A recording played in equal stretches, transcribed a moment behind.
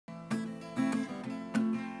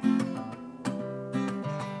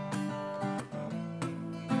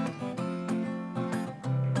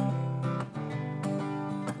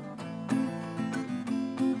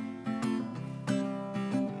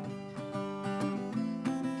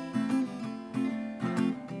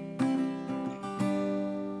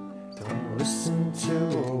listen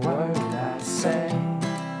to a word I say.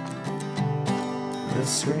 The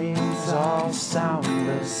screams all sound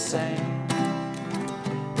the same.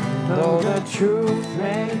 Though the truth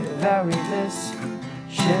may vary, this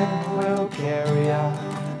ship will carry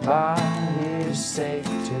our bodies safe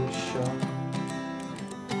to shore.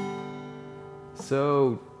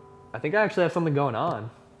 So, I think I actually have something going on.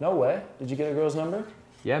 No way. Did you get a girl's number?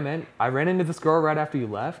 Yeah, man. I ran into this girl right after you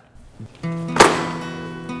left.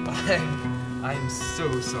 I'm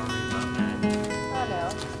so sorry about that. Oh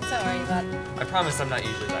no, don't worry about it. I promise I'm not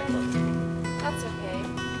usually that close. That's okay.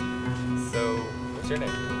 So, what's your name?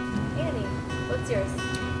 Annie, what's yours?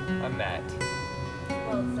 I'm Matt.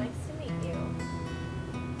 Well, it's nice to meet you.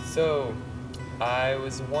 So, I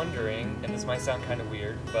was wondering, and this might sound kind of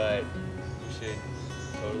weird, but we should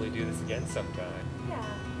totally do this again sometime. Yeah,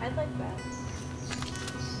 I'd like that.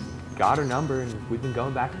 Got her number, and we've been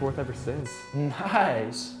going back and forth ever since.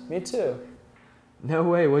 Nice. Me too. No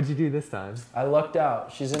way. What'd you do this time? I lucked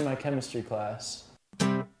out. She's in my chemistry class.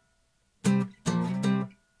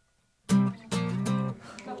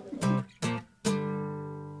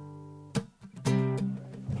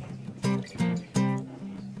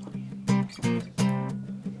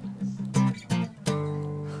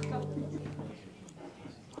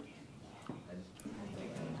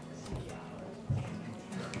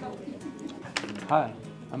 Hi,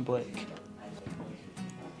 I'm Blake.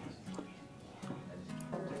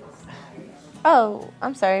 Oh,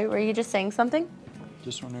 I'm sorry, were you just saying something?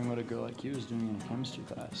 Just wondering what a girl like you is doing in a chemistry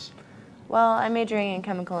class. Well, I'm majoring in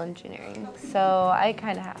chemical engineering, so I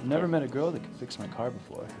kind of have to. Never met a girl that could fix my car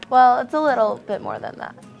before. Well, it's a little bit more than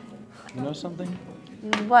that. You know something?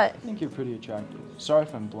 What? I think you're pretty attractive. Sorry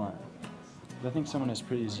if I'm blunt, but I think someone as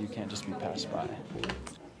pretty as you can't just be passed by.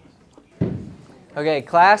 Okay,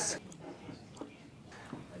 class.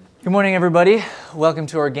 Good morning, everybody. Welcome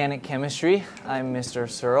to Organic Chemistry. I'm Mr.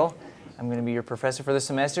 Searle. I'm going to be your professor for the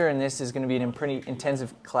semester, and this is going to be a pretty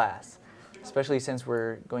intensive class, especially since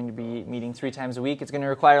we're going to be meeting 3 times a week. It's going to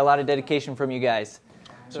require a lot of dedication from you guys.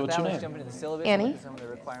 So what's your let's name? jump into the syllabus. Annie. Some of the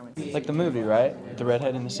requirements. Like the movie, right? The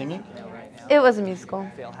redhead and the singing? It was a musical.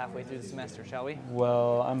 Fail halfway through the semester, shall we?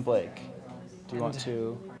 Well, I'm Blake. Do you want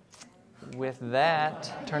to? With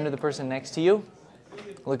that, turn to the person next to you.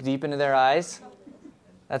 Look deep into their eyes.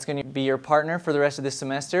 That's going to be your partner for the rest of this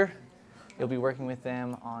semester. You'll be working with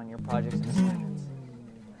them on your projects and assignments.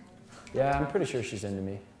 Yeah, I'm pretty sure she's into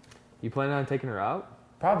me. You planning on taking her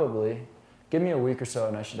out? Probably. Give me a week or so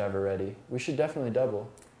and I should have her ready. We should definitely double.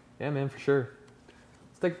 Yeah, man, for sure.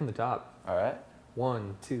 Let's take it from the top. All right.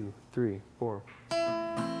 1, 2, 3, 4.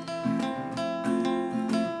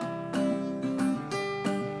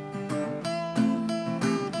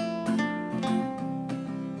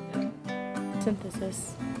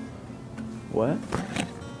 Synthesis. What?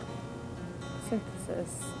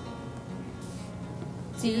 Synthesis.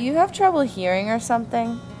 Do you have trouble hearing or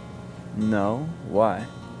something? No. Why?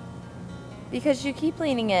 Because you keep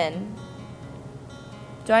leaning in.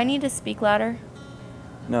 Do I need to speak louder?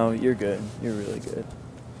 No, you're good. You're really good.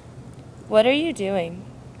 What are you doing?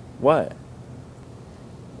 What?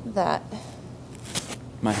 That.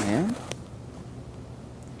 My hand?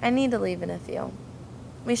 I need to leave in a few.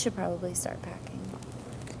 We should probably start packing.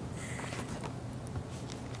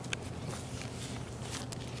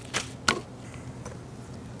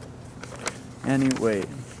 Annie, wait.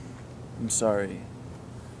 I'm sorry.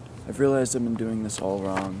 I've realized I've been doing this all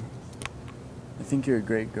wrong. I think you're a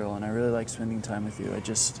great girl and I really like spending time with you.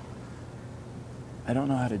 I don't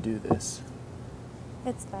know how to do this.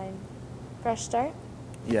 It's fine. Fresh start?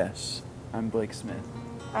 Yes, I'm Blake Smith.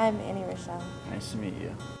 I'm Annie Rochelle. Nice to meet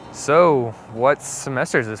you. So, what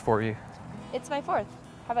semester is this for you? It's my 4th.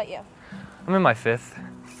 How about you? I'm in my 5th.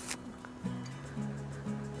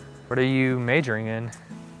 What are you majoring in?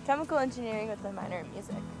 Chemical engineering with a minor in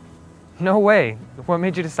music. No way. What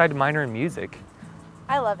made you decide to minor in music?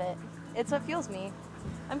 I love it. It's what fuels me.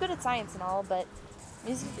 I'm good at science and all, but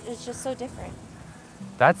music is just so different.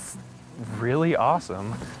 That's really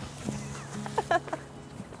awesome.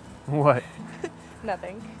 What?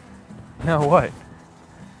 Nothing. No, what?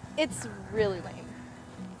 It's really lame.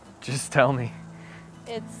 Just tell me.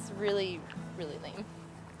 It's really, really lame.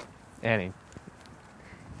 Annie,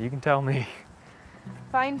 you can tell me.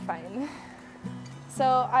 Fine, fine.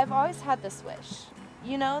 So I've always had this wish.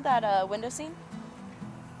 You know that window scene?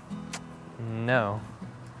 No.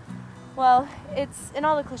 Well, it's in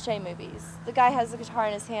all the cliche movies. The guy has a guitar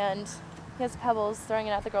in his hand, he has pebbles throwing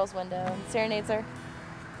it out the girl's window, and serenades her.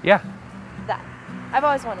 Yeah. That. I've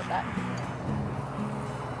always wanted that.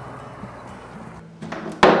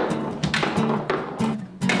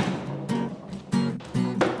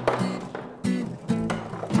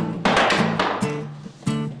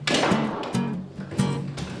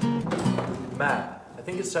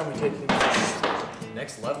 it's time we take things to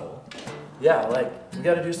Next level. yeah, like, we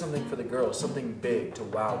gotta do something for the girls, something big to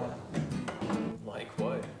wow them. Like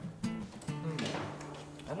what?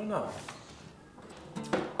 I don't know.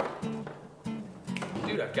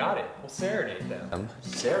 Dude, I've got it. We'll serenade them.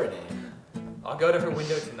 Serenade. I'll go to her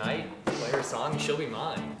window tonight, play her song, and she'll be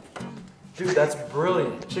mine. Dude, that's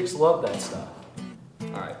brilliant. Chicks love that stuff.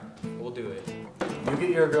 Alright, we'll do it. You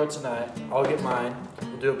get your girl tonight, I'll get mine.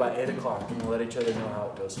 We'll do it by 8 o'clock and we'll let each other know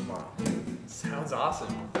how it goes tomorrow. Sounds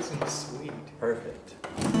awesome. This one's sweet. Perfect.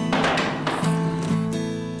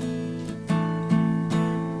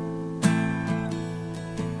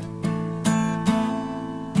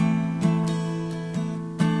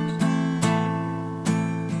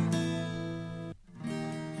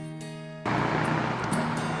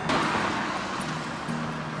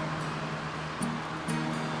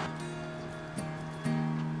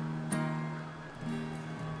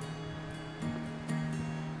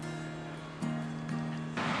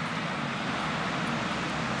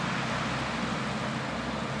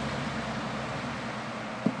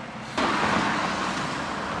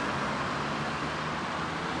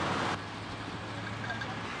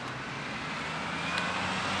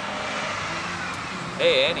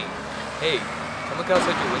 Hey, Annie. Hey, come look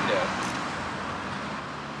outside your window.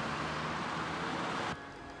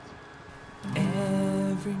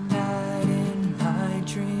 Every night in my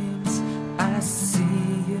dreams, I see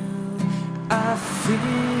you, I feel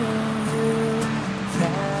you.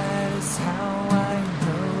 That is how I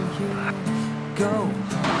know you. Go home.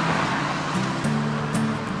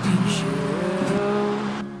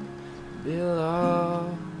 Be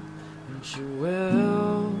loved, and she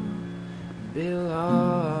will be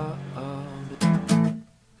loved.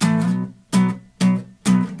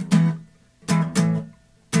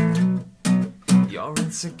 You're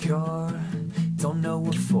insecure, don't know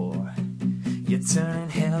what for. You're turning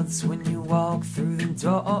heads when you walk through the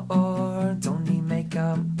door. Don't need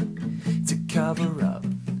makeup to cover up.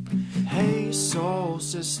 Hey, soul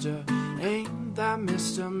sister, ain't that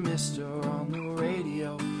Mr. on the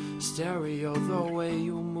radio? Stereo, the way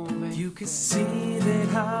you moving. You can see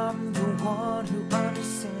that I'm the one who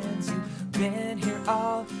understands you. Been here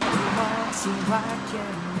all along, so why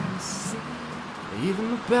can't you see?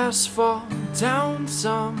 Even the best fall down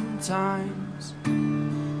sometimes.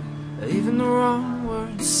 Even the wrong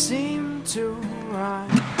words seem to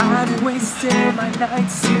rhyme. I've wasted my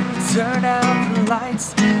nights to turn out the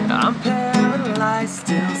lights. I'm paralyzed,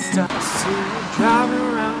 still stuck. See you driving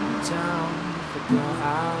around town with a girl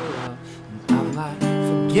I love, and I'm like,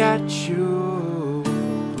 forget you.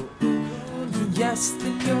 Yes,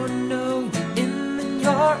 then you're no, you're in, then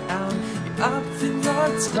you're out. You're up, then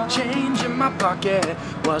you're down. Change in my pocket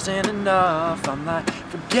wasn't enough. I'm like,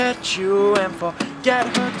 forget you and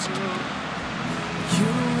forget her too. You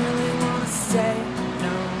really wanna say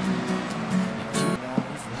no?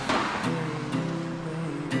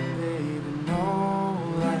 Baby, no,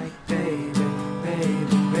 like baby,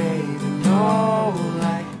 baby, baby, no,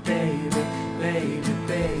 like baby, baby,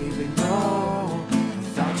 baby, no. I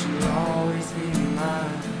thought you'd always be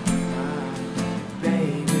mine,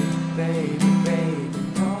 baby, baby, baby,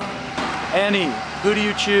 no. Annie, who do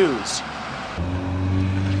you choose?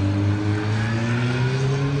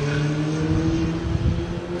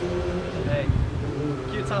 Hey,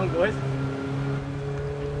 cute song, boys.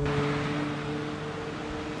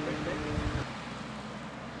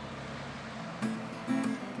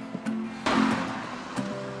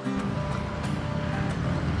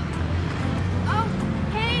 Oh,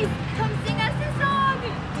 hey, come sing us a song.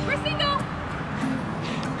 We're single.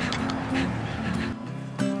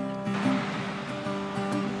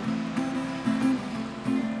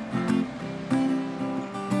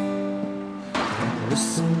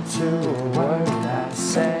 Listen to a word I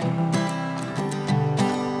say.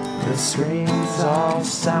 The screams all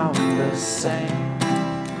sound the same.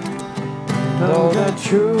 Though the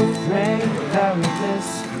truth may vary, this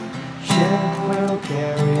ship will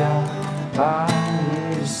carry our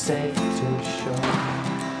bodies safe to